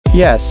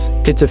Yes,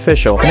 it's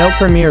official. No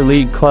Premier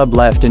League club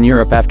left in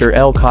Europe after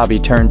El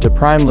Kaabi turned to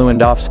prime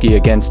Lewandowski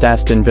against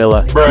Aston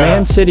Villa.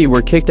 Man City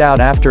were kicked out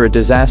after a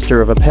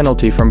disaster of a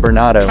penalty from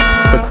Bernardo,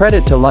 but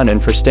credit to London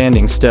for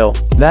standing still.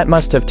 That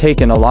must have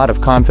taken a lot of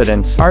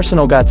confidence.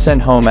 Arsenal got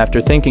sent home after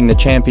thinking the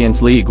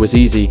Champions League was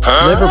easy.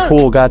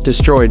 Liverpool got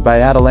destroyed by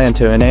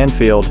Atalanta in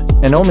Anfield,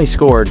 and only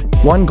scored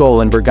 1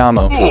 goal in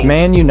Bergamo.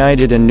 Man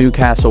United and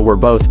Newcastle were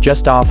both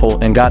just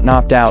awful and got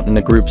knocked out in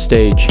the group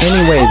stage.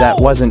 Anyway, that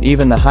wasn't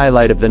even the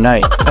highlight of the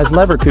night, as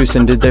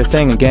Leverkusen did their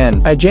thing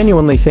again. I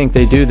genuinely think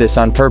they do this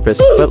on purpose,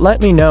 but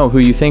let me know who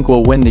you think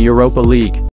will win the Europa League.